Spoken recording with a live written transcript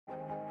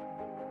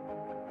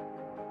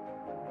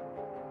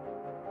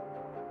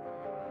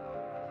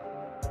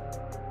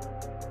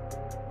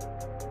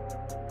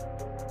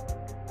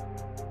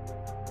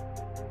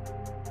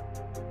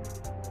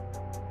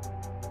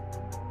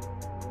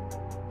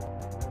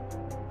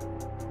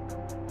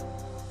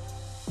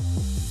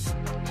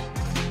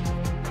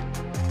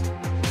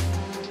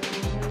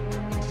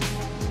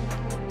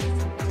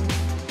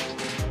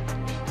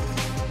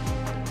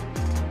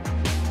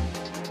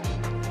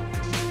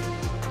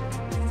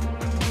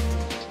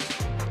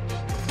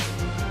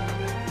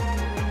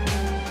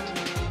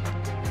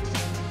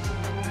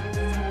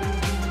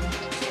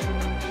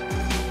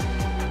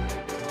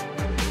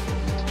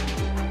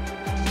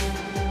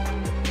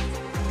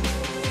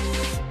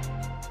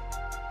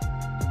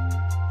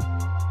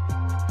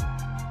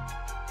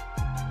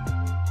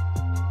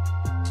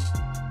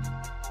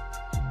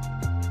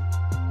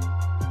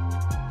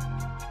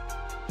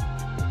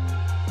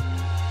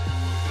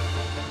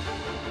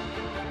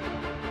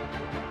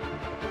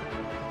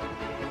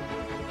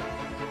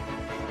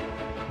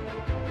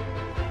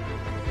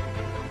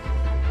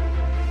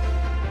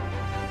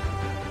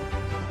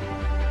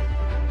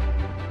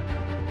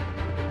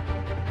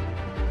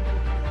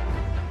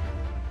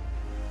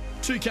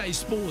UK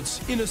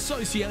Sports, in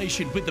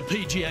association with the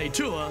PGA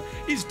Tour,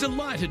 is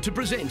delighted to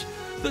present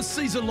the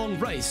season-long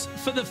race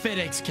for the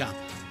FedEx Cup.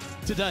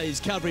 Today's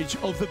coverage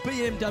of the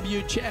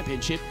BMW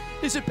Championship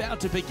is about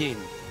to begin.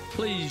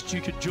 Pleased you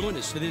could join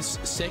us for this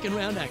second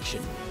round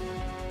action.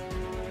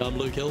 I'm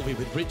Luke Elvey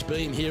with Rich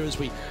Beam here as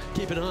we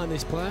keep an eye on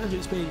this player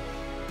who's been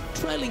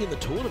trailing in the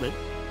tournament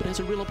but has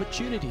a real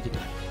opportunity today.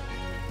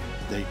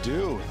 They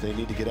do. They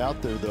need to get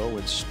out there, though,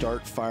 and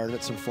start firing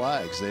at some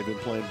flags. They've been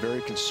playing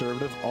very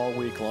conservative all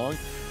week long,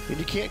 and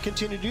you can't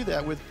continue to do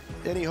that with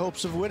any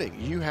hopes of winning.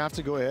 You have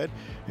to go ahead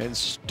and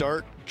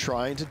start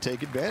trying to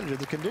take advantage of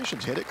the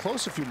conditions. Hit it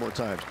close a few more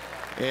times.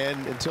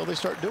 And until they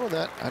start doing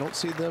that, I don't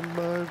see them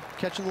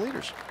catching the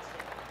leaders.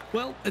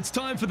 Well, it's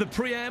time for the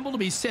preamble to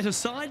be set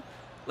aside.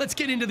 Let's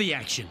get into the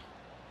action.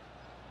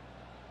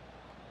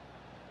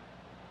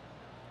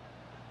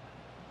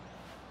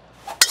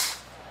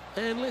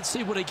 And let's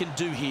see what he can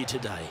do here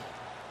today.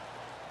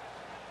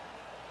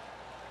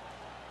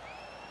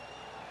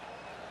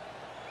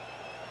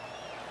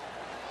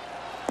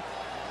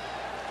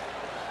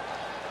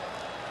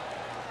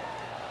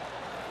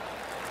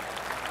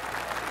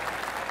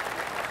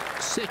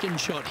 Second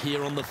shot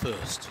here on the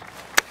first.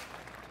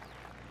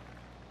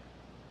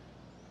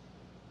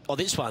 Oh,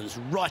 this one's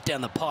right down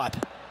the pipe.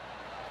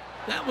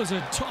 That was a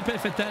top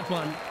effort, that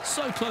one.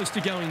 So close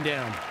to going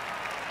down.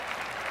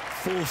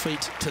 4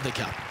 feet to the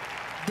cup.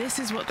 This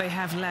is what they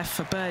have left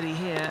for birdie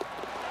here.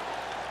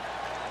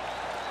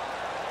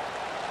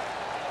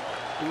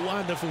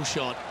 Wonderful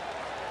shot.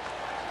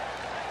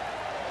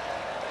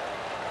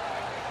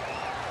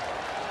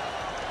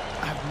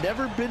 I've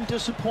never been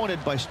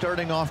disappointed by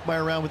starting off my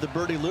round with a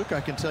birdie, Luke,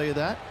 I can tell you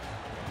that.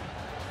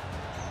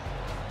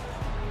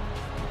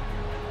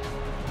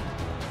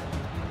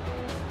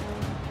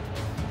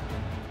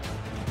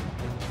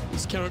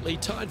 He's currently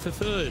tied for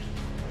third.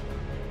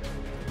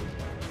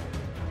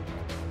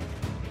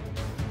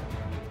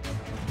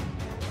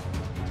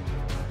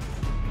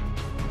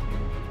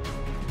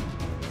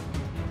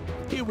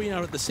 Here we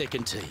are at the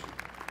second tee.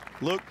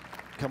 Luke,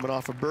 coming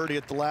off a birdie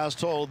at the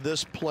last hole,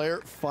 this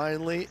player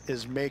finally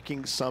is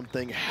making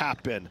something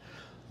happen.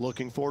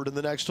 Looking forward to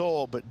the next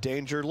hole, but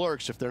danger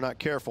lurks if they're not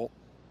careful.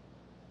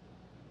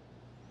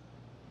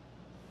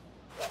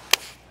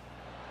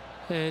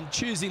 And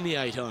choosing the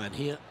 8-iron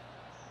here.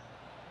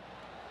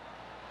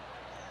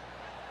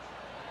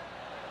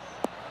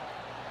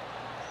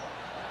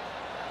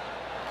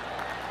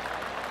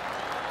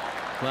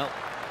 Well,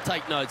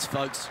 take notes,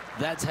 folks.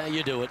 That's how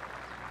you do it.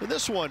 And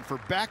this one for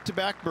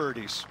back-to-back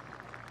birdies.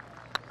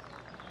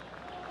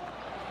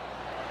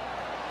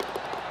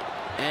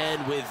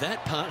 And with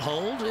that putt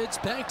hold, it's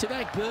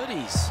back-to-back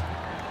birdies.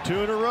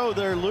 2 in a row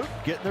there, Luke,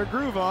 getting their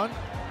groove on.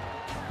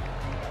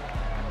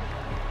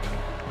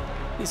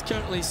 He's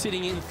currently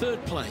sitting in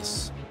third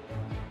place.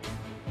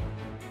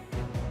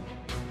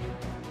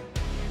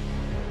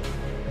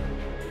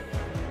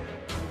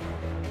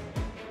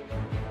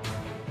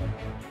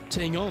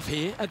 Teeing off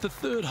here at the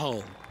third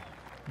hole.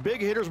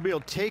 Big hitters will be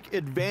able to take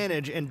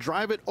advantage and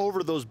drive it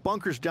over those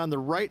bunkers down the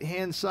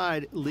right-hand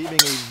side, leaving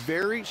a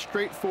very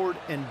straightforward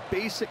and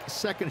basic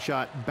second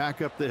shot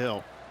back up the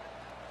hill.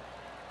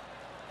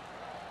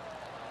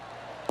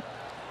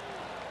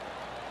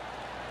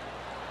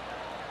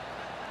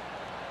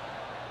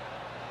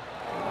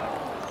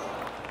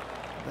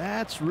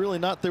 That's really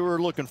not what they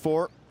were looking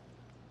for.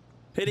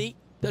 Penny,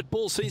 that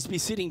ball seems to be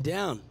sitting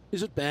down.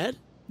 Is it bad?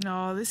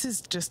 No, this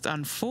is just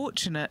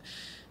unfortunate.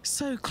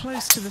 So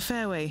close to the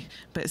fairway,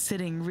 but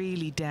sitting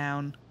really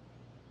down.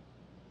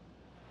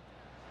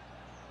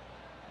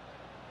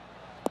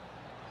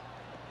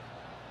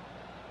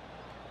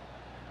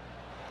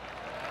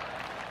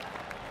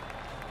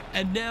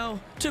 And now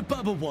to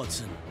Bubba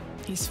Watson.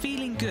 He's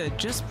feeling good,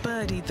 just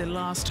birdied the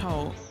last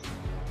hole.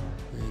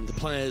 And the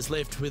player's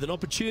left with an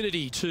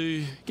opportunity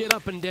to get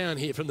up and down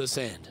here from the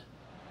sand.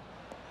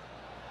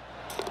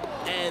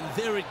 And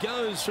there it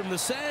goes from the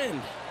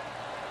sand.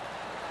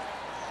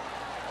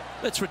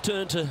 Let's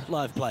return to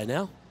live play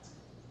now.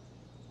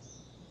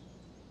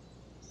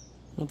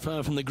 Not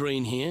far from the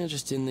green here,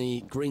 just in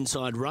the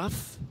greenside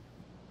rough.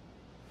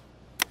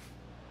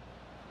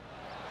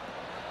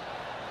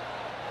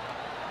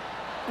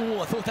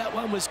 Oh, I thought that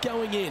one was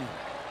going in.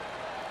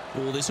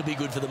 Oh, this will be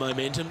good for the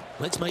momentum.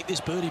 Let's make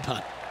this birdie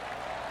putt.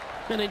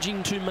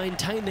 Managing to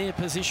maintain their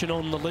position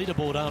on the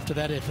leaderboard after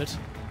that effort.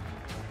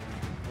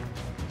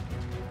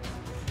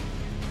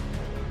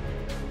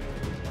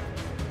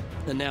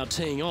 And now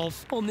teeing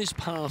off on this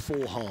par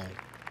 4 hole.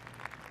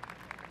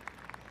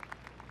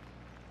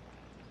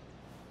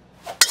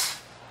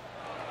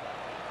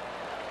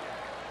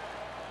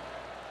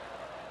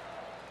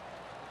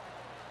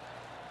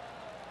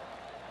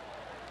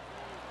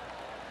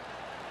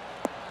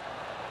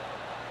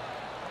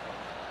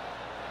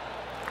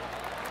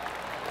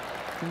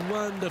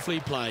 Wonderfully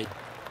played.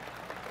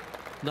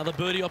 Another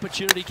birdie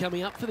opportunity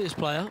coming up for this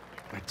player.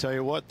 I tell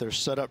you what, they're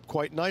set up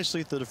quite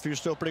nicely through the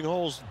first opening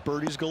holes.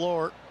 Birdies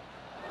galore.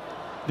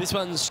 This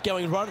one's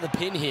going right at the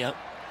pin here.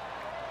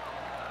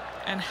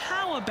 And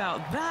how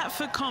about that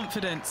for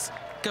confidence?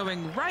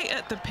 Going right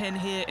at the pin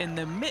here in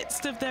the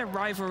midst of their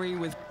rivalry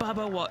with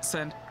Bubba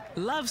Watson.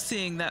 Love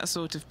seeing that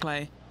sort of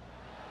play.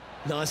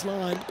 Nice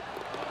line.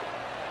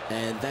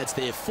 And that's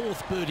their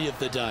 4th birdie of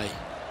the day.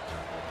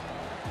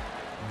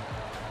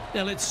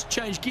 Now let's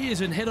change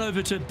gears and head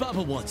over to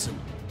Bubba Watson.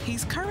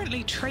 He's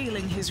currently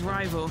trailing his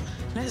rival.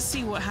 Let's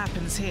see what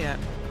happens here.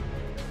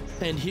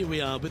 And here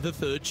we are with the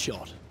 3rd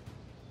shot.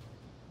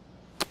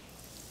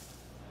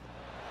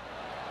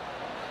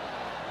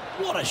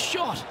 What a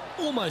shot!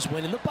 Almost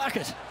went in the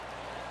bucket.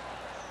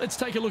 Let's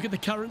take a look at the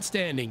current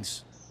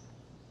standings.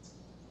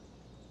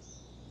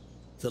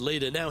 The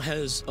leader now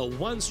has a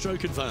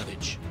 1-stroke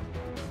advantage.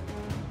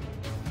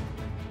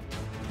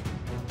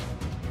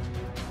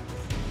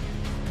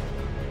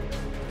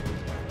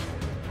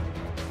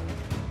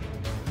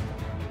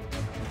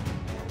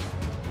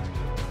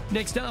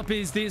 Next up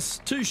is this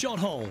 2-shot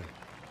hole.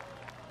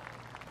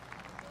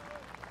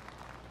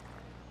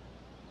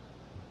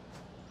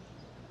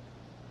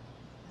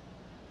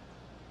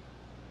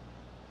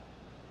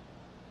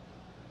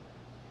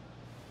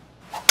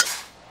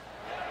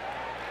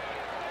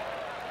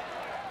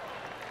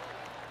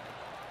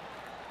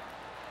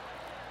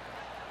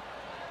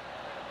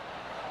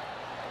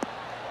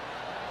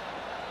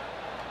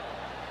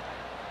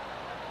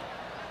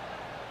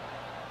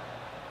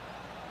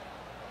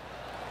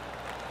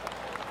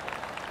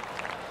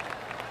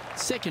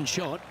 Second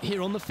shot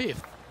here on the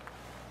 5th.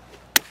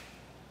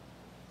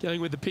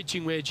 Going with the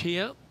pitching wedge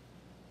here.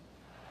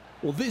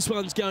 Well, this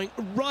one's going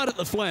right at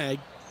the flag.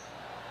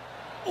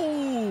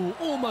 Oh,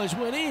 almost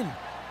went in.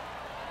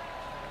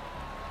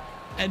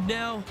 And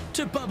now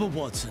to Bubba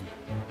Watson.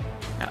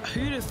 Now,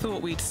 who'd have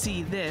thought we'd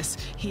see this?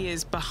 He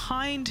is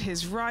behind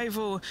his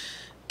rival.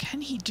 Can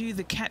he do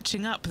the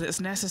catching up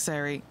that's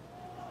necessary?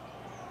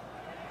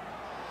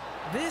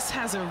 This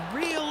has a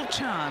real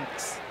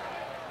chance.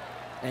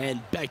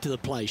 And back to the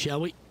play, shall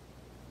we?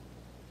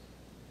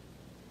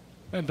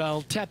 And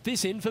they'll tap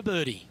this in for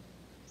birdie.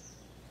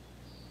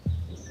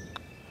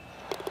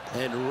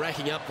 And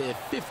racking up their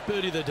 5th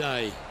birdie of the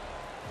day.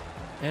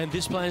 And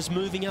this player's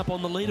moving up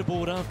on the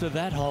leaderboard after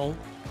that hole.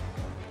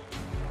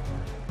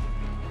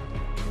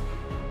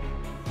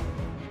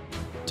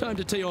 Time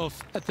to tee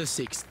off at the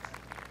 6th.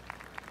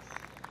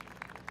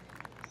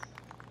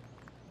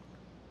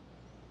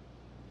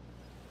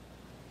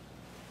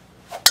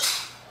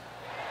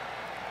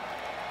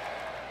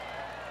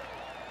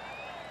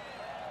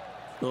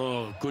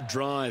 Oh, good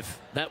drive.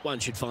 That one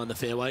should find the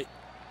fairway.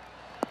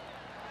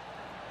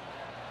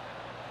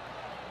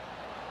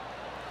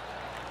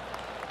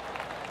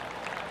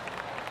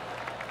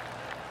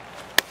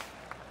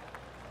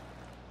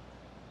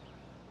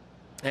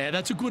 Yeah,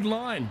 that's a good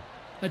line.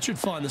 That should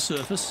find the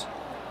surface.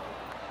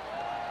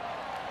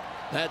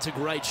 That's a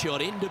great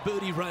shot into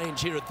birdie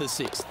range here at the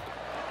 6th.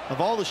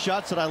 Of all the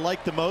shots that I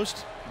like the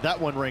most,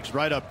 that one ranks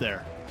right up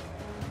there.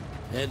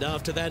 And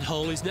after that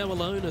hole, he's now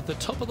alone at the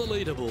top of the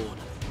leaderboard.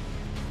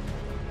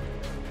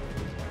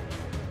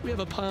 We have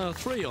a par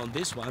 3 on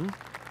this one.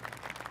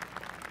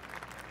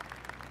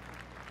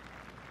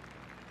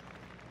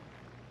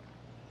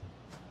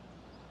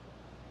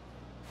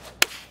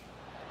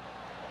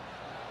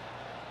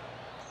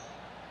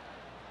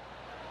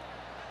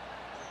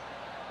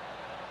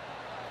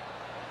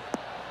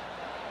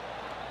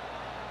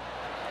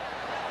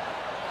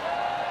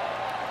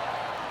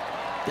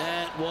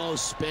 That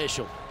was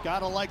special.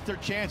 Gotta like their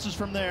chances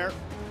from there.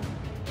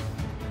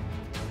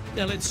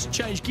 Now let's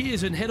change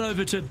gears and head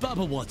over to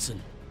Bubba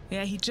Watson.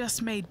 Yeah, he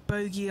just made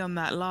bogey on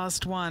that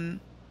last one.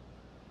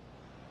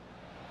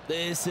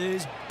 This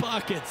is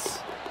buckets.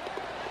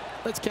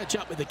 Let's catch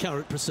up with the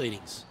current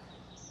proceedings.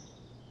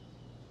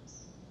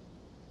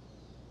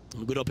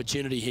 A good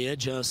opportunity here,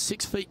 just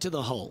 6 feet to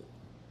the hole.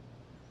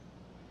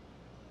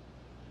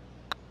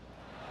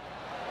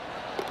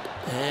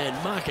 And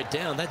mark it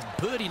down. That's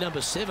birdie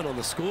number 7 on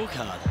the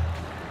scorecard.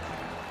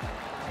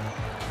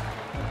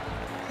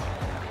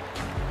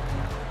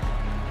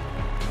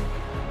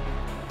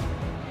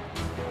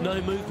 No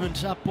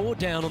movement up or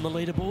down on the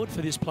leaderboard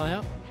for this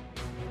player.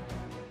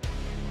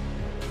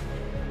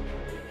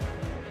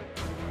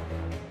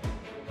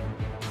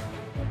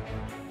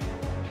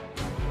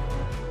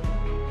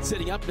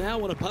 Setting up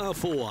now on a par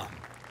 4.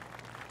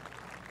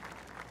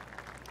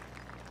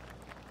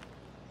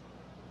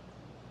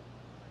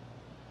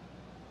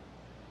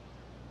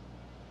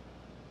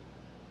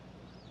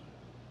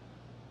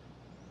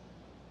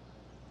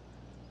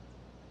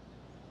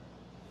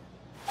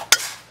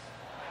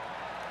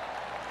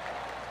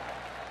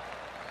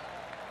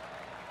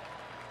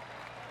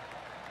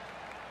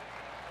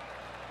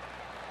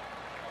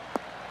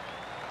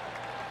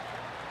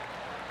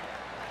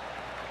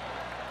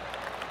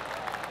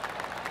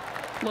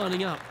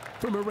 Lining up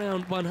from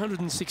around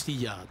 160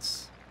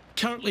 yards.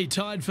 Currently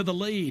tied for the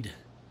lead.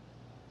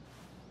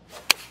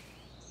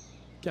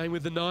 Going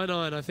with the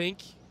 9-iron, I think.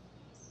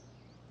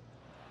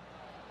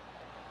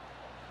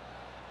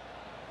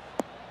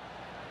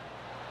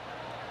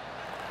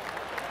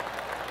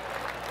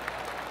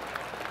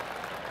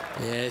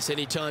 Yes,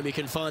 anytime you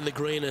can find the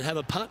green and have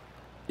a putt,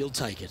 you'll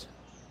take it.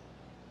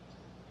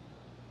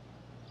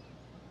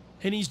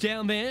 And he's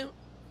down there.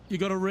 You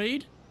got a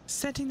read?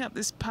 Setting up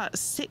this putt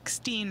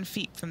 16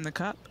 feet from the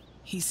cup.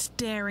 He's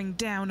staring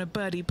down a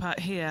birdie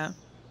putt here.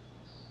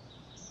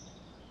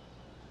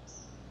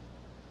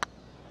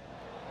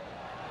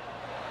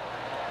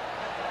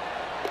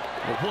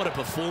 Well, what a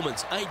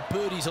performance. 8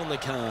 birdies on the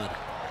card.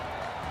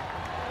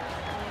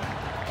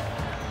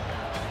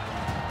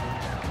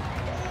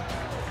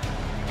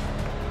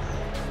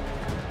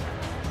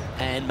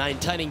 And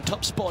maintaining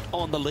top spot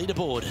on the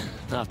leaderboard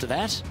after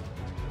that.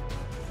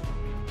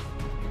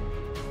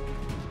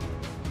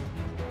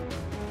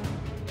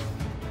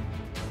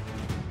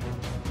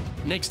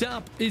 Next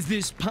up is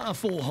this par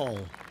 4 hole.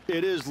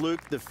 It is,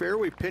 Luke. The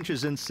fairway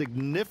pinches in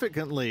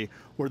significantly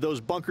where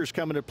those bunkers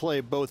come into play,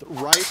 both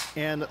right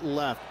and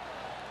left.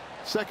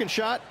 Second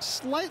shot,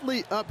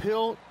 slightly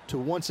uphill to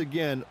once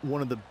again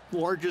one of the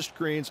largest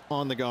greens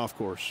on the golf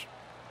course.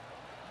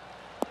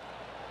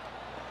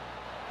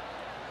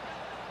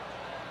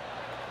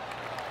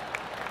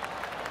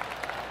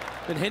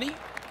 And Henny,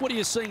 what are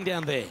you seeing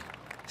down there?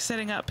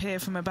 Setting up here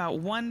from about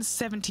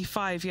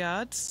 175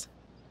 yards.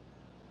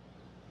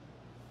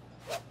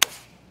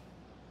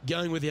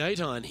 Going with the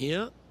 8-iron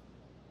here.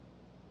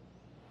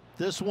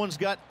 This one's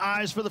got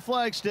eyes for the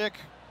flagstick.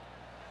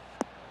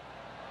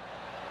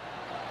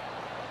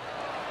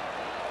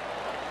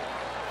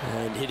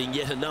 And hitting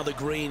yet another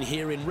green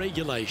here in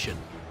regulation.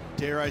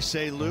 Dare I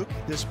say, Luke,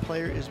 this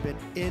player has been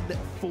in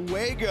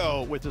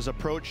fuego with his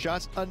approach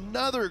shots.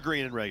 Another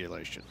green in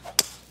regulation.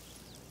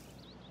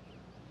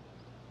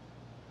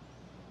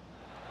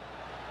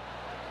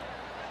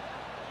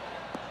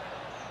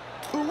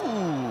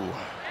 Ooh.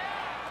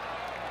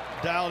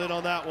 Dialed in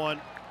on that one.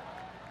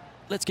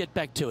 Let's get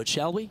back to it,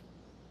 shall we?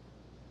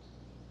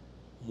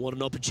 What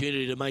an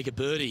opportunity to make a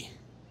birdie.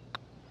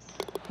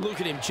 Look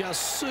at him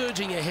just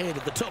surging ahead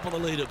at the top of the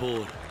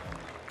leaderboard.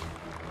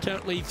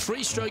 Currently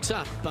 3 strokes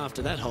up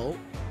after that hole.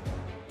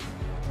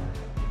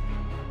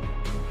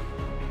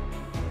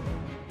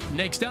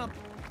 Next up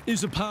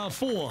is a par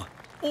 4.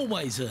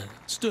 Always a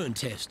stern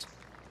test.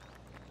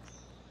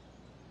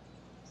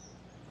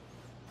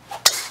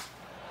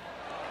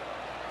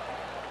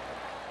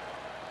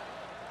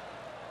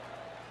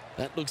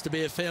 That looks to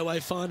be a fairway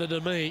finder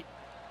to me.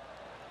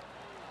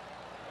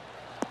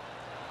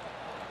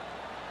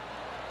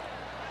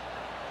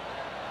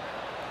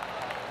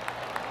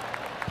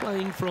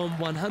 Playing from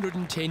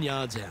 110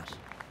 yards out.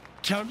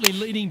 Currently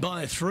leading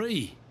by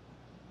 3.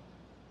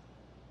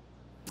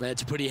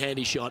 That's a pretty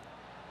handy shot.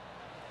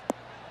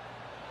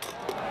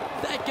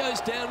 That goes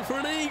down for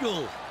an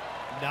eagle.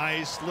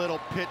 Nice little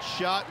pitch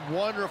shot.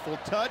 Wonderful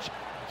touch.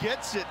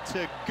 Gets it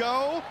to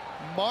go.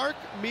 Mark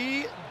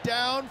me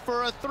down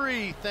for a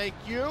 3. Thank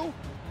you.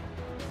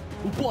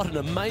 What an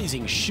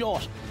amazing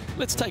shot.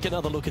 Let's take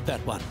another look at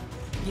that one.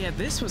 Yeah,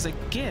 this was a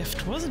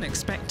gift. Wasn't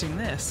expecting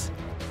this.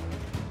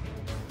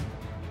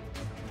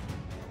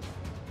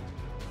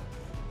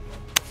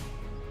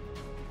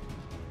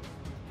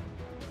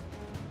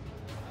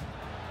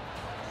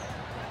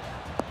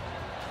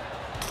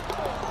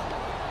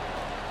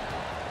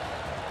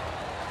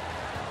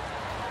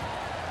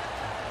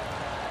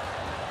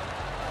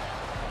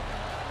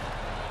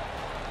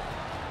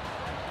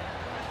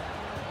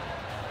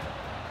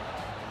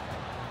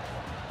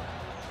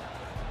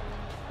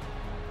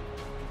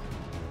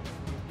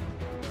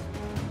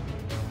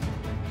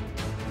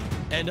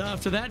 And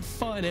after that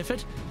fine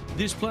effort,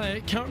 this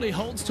player currently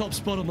holds top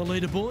spot on the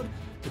leaderboard,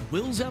 and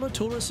Will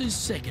Zalatoris is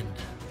second.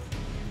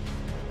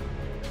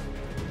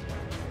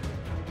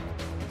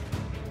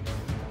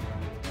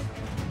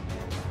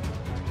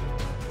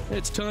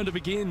 It's time to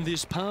begin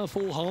this par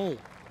 4 hole.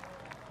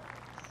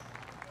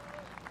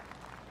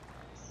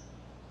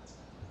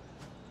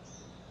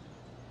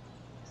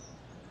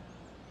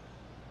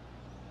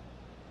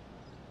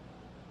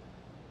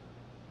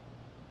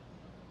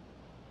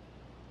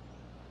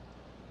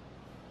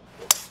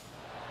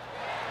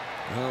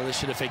 Well, this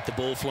should affect the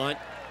ball flight.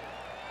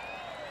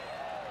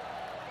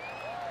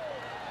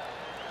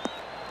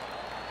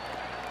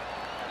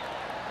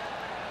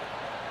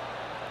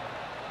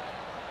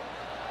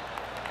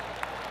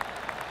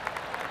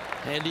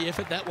 Handy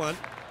effort, that one.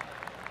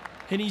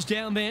 And he's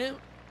down there.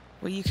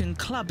 Well, you can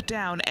club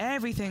down.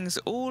 Everything's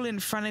all in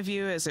front of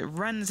you as it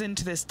runs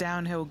into this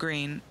downhill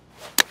green.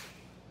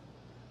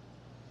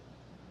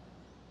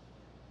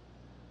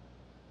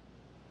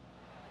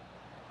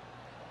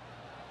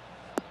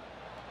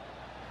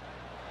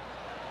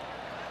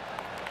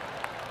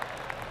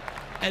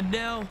 And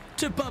now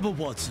to Bubba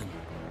Watson.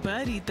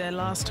 Birdied their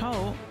last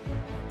hole.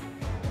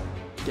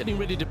 Getting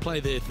ready to play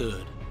their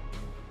third.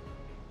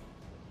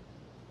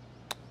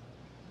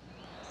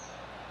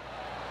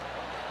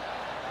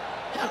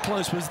 How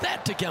close was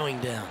that to going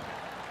down?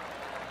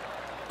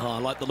 Oh, I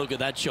like the look of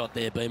that shot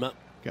there, Beamer.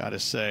 Gotta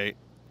say,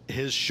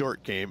 his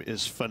short game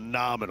is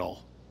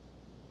phenomenal.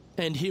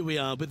 And here we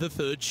are with the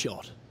third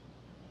shot.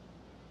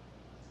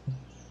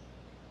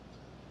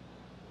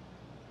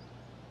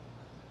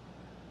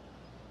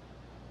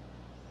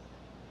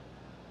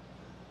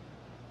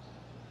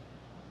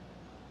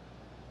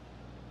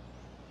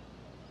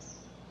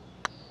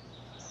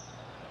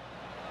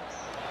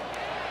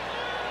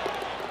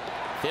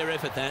 Fair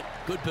effort, that.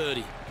 Good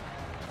birdie.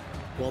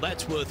 Well,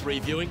 that's worth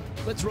reviewing.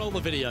 Let's roll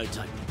the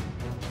videotape.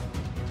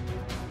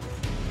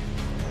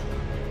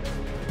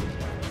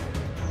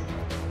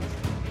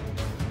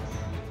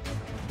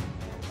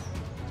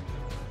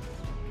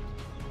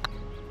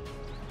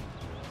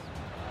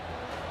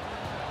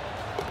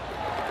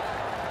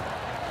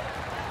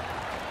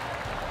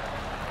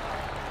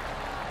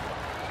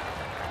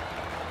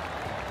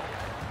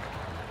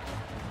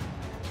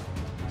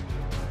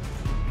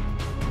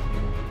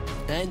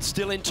 And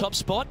still in top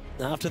spot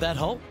after that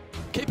hole.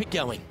 Keep it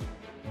going.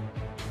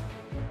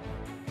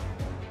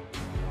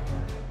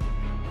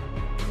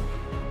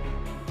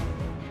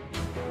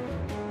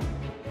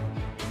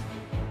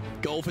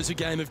 Golf is a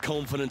game of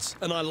confidence,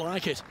 and I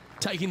like it,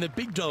 taking the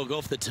big dog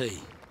off the tee.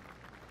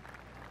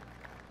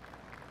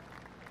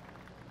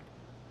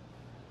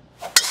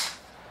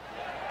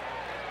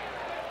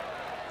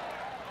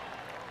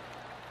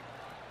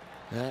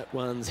 That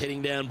one's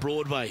heading down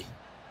Broadway.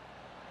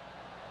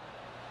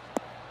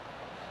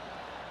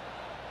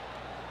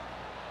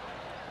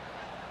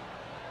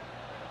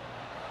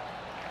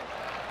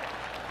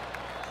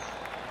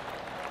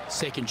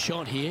 Second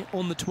shot here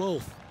on the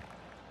 12th.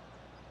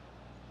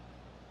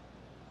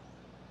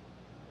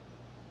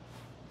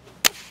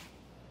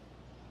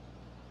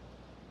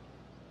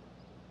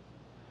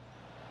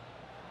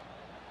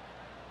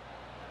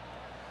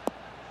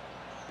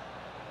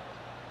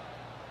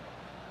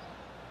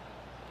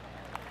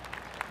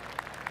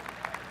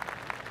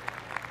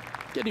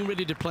 Getting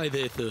ready to play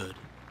their third.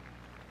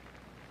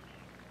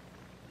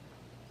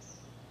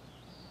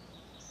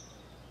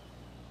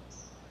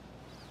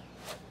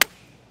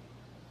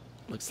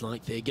 Looks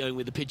like they're going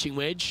with the pitching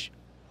wedge.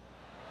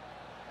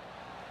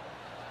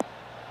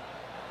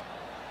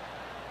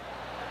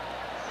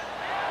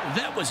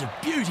 That was a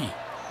beauty,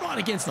 right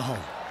against the hole.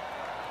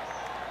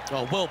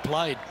 Oh, well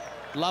played.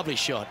 Lovely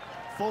shot.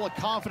 Full of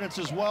confidence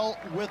as well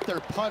with their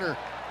putter.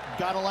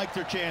 Gotta like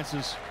their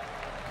chances.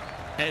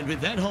 And with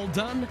that hole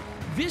done,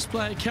 this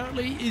player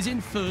currently is in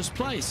first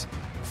place,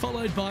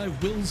 followed by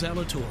Will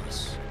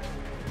Zalatoris.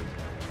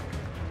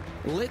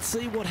 Let's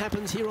see what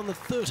happens here on the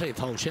 13th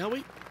hole, shall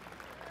we?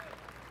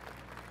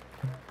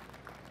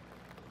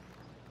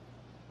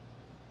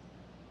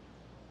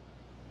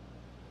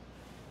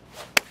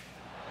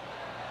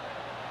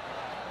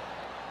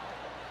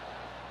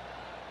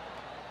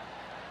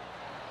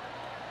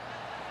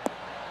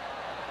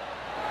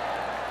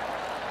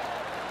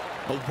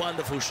 A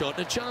wonderful shot,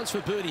 a chance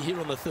for birdie here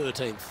on the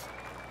 13th.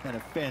 And a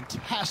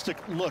fantastic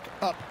look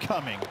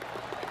upcoming.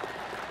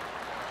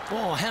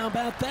 Oh, how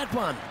about that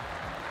one?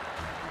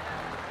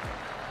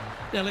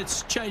 Now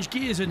let's change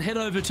gears and head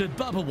over to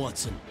Bubba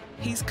Watson.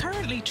 He's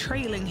currently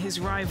trailing his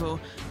rival.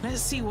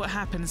 Let's see what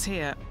happens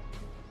here.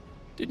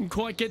 Didn't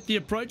quite get the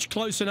approach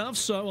close enough,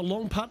 so a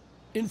long putt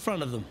in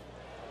front of them.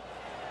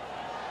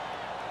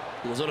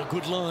 It was on a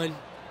good line.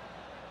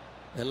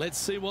 And let's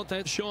see what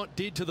that shot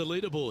did to the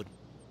leaderboard.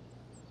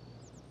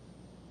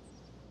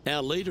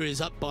 Our leader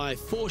is up by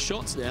 4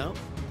 shots now.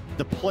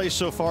 The play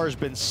so far has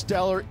been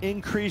stellar,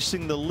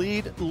 increasing the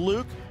lead,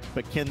 Luke,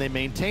 but can they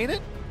maintain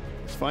it?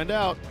 Let's find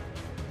out.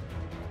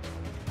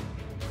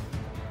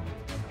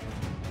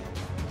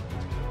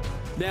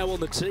 Now on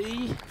the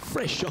tee,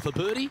 fresh off a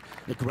birdie,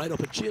 a great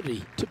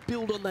opportunity to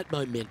build on that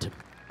momentum.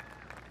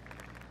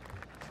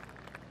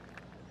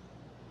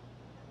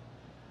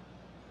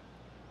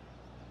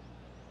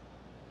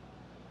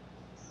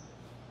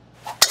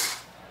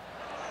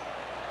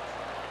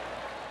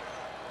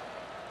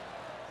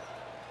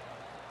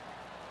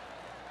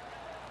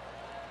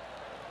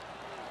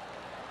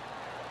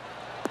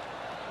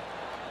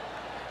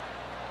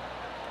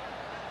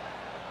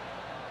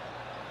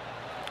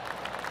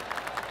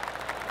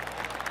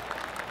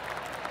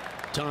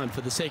 Time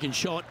for the second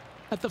shot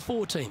at the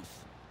 14th.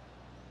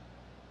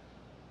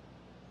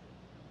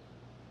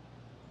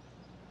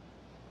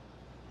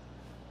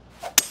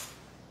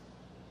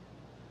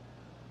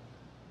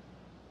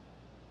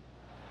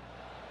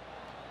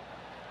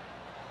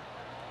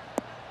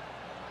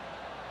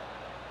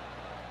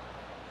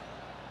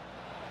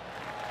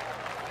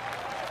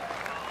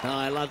 Oh,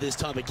 I love this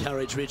type of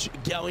courage, Rich.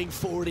 Going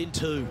forward in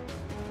two.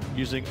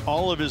 Using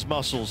all of his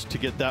muscles to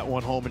get that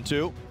one home in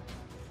two.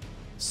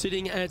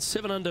 Sitting at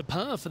 7 under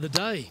par for the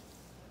day.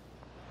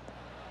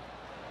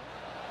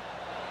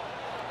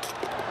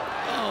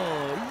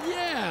 Oh,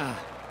 yeah.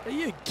 Are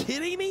you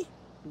kidding me?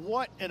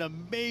 What an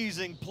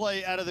amazing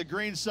play out of the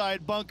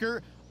greenside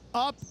bunker.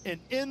 Up and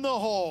in the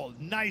hole.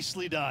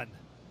 Nicely done.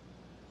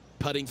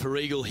 Putting for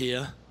eagle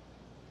here.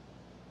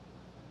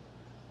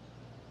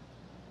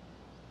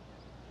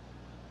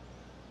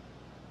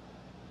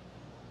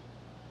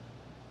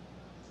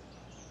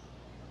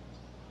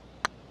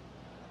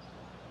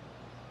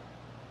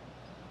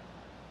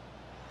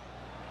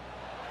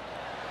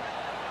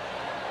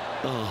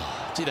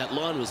 Oh, gee, that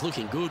line was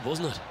looking good,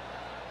 wasn't it?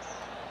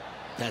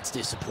 That's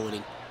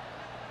disappointing.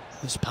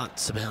 This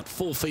putt's about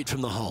 4 feet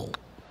from the hole.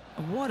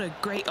 What a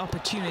great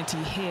opportunity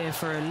here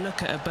for a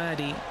look at a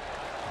birdie.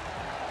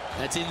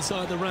 That's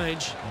inside the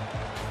range.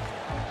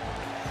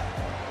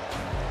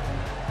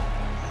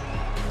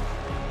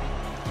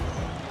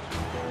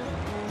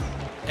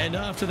 And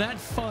after that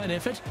fine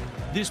effort,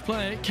 this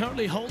player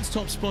currently holds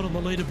top spot on the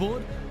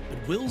leaderboard,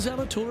 but Will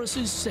Zalatoris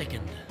is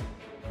second.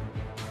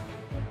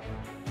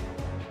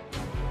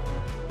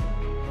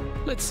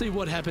 Let's see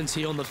what happens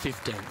here on the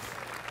 15th.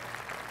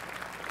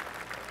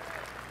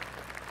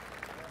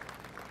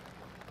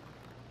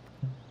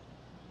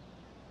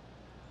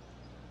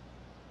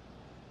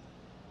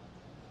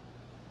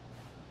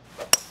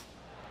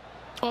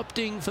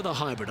 Opting for the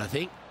hybrid, I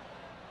think.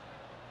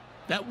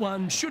 That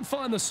one should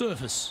find the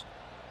surface.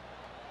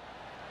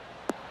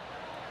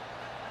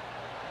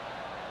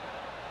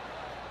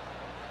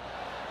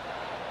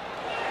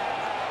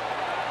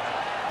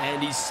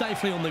 And he's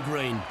safely on the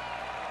green.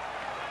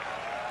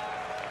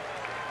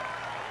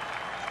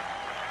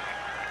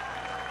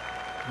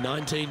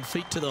 "19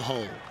 feet to the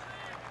hole."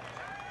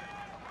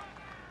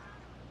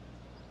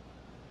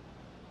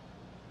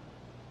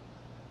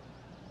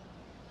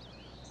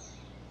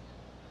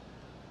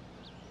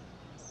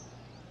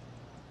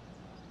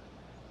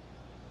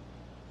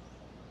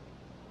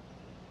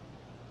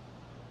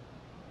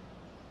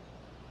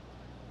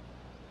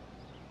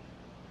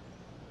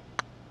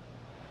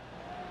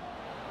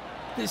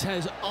 This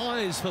has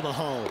eyes for the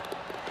hole.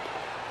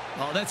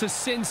 Oh, that's a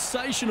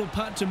sensational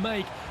putt to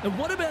make. And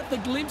what about the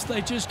glimpse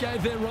they just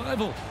gave their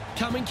rival?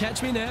 Come and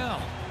catch me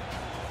now.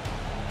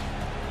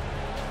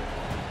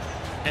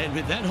 And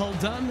with that hole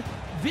done,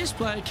 this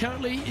player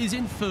currently is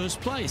in first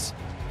place,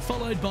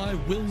 followed by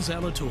Will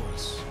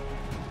Zalatoris.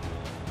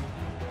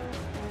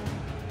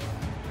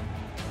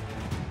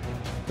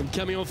 And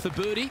coming off the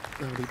birdie,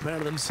 they'll be proud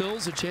of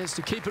themselves, a chance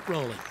to keep it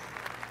rolling.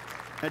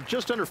 At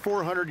just under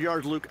 400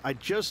 yards, Luke, I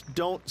just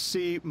don't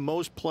see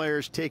most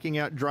players taking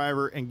out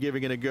driver and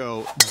giving it a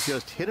go.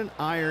 Just hit an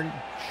iron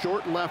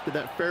short left of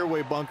that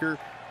fairway bunker,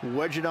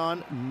 wedge it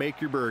on,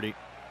 make your birdie.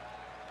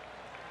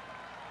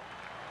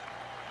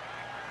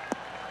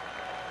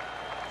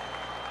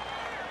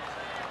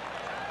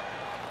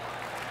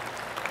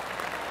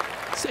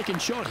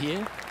 Second shot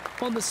here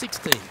on the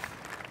 16th.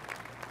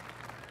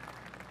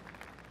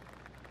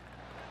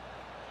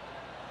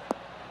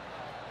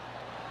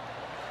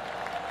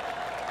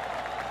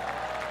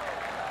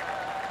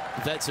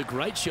 That's a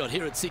great shot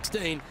here at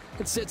 16.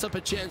 It sets up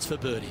a chance for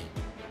birdie.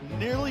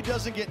 Nearly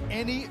doesn't get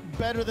any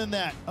better than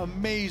that.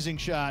 Amazing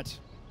shot.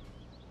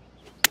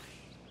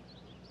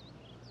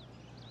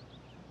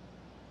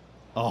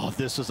 Oh,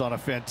 this is on a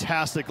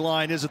fantastic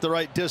line. Is it the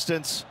right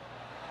distance?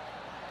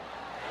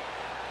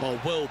 Oh,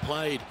 well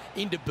played.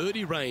 Into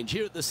birdie range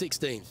here at the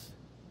 16th.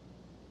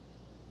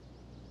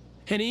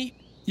 Henny,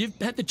 you've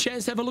had the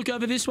chance to have a look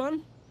over this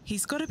one?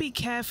 He's got to be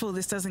careful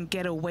this doesn't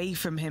get away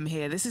from him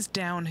here. This is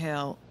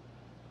downhill.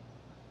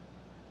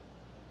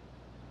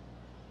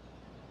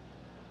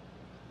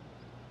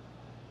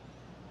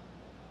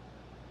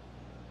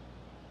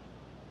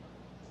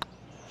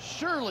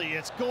 Surely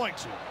it's going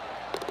to.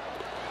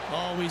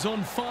 Oh, he's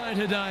on fire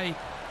today,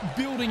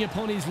 building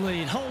upon his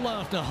lead, hole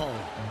after hole.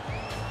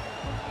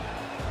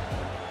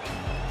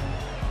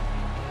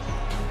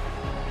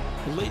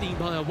 Leading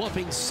by a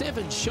whopping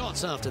 7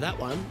 shots after that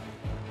one.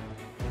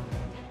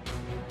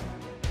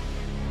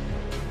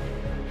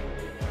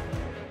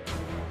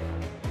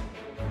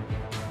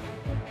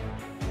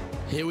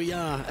 Here we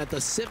are at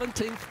the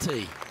 17th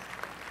tee.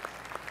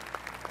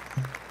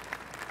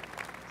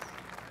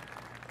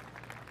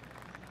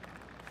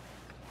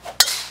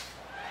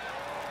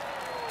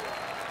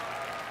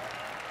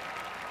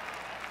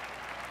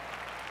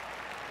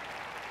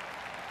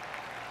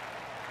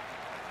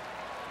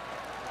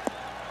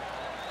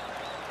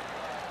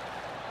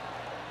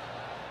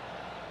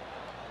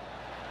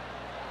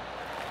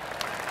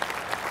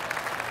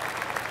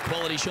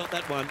 Quality shot,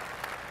 that one.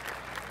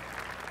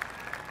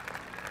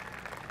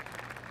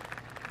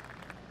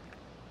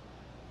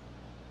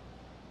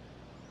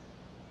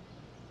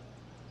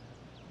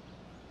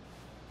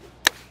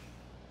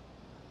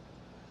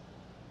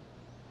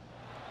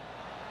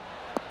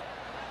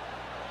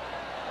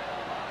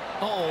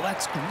 Oh,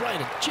 that's great.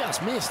 It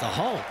just missed the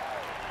hole.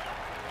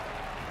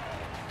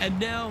 And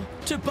now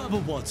to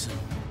Bubba Watson.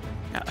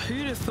 Now,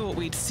 who'd have thought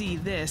we'd see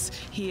this?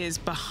 He is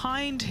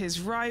behind his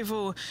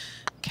rival.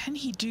 Can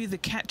he do the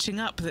catching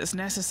up that's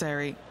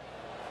necessary?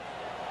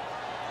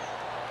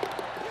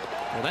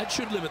 Well, that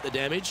should limit the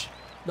damage.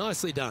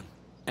 Nicely done.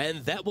 And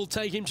that will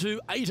take him to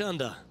 8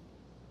 under.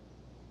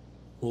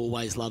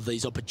 Always love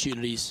these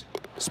opportunities,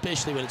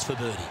 especially when it's for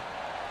birdie.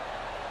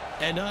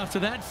 And after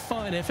that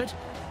fine effort,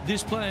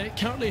 this player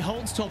currently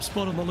holds top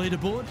spot on the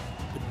leaderboard,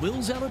 but Will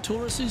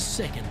Zalatoris is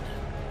second.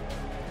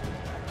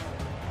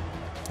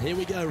 Here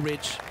we go,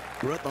 Rich.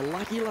 We're at the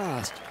lucky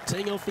last,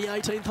 teeing off the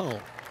 18th hole.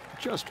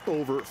 Just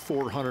over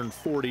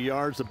 440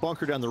 yards. The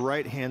bunker down the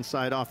right-hand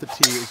side off the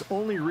tee is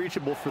only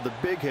reachable for the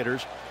big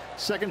hitters.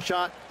 Second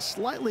shot,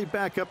 slightly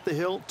back up the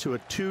hill to a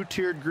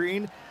 2-tiered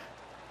green.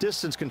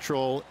 Distance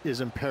control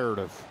is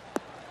imperative.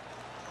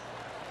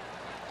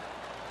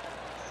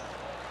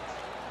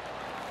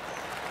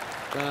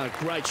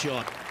 Great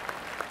shot.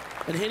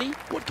 And Henny,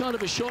 what kind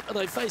of a shot are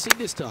they facing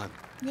this time?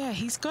 Yeah,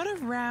 he's got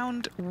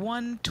around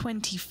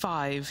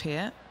 125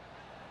 here.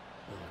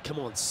 Oh, come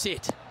on,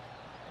 sit.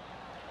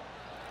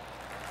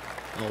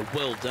 Oh,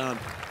 well done.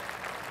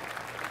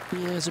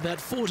 He has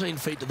about 14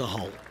 feet to the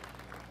hole.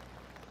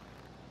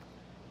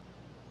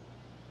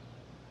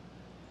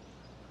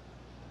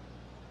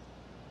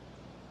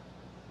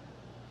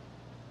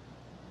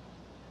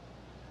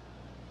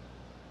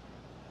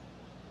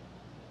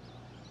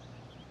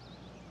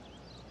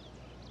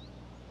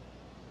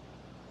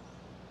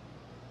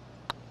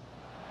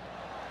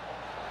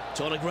 It's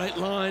on a great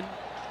line.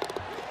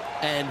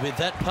 And with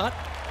that putt,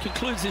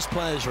 concludes this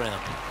players round.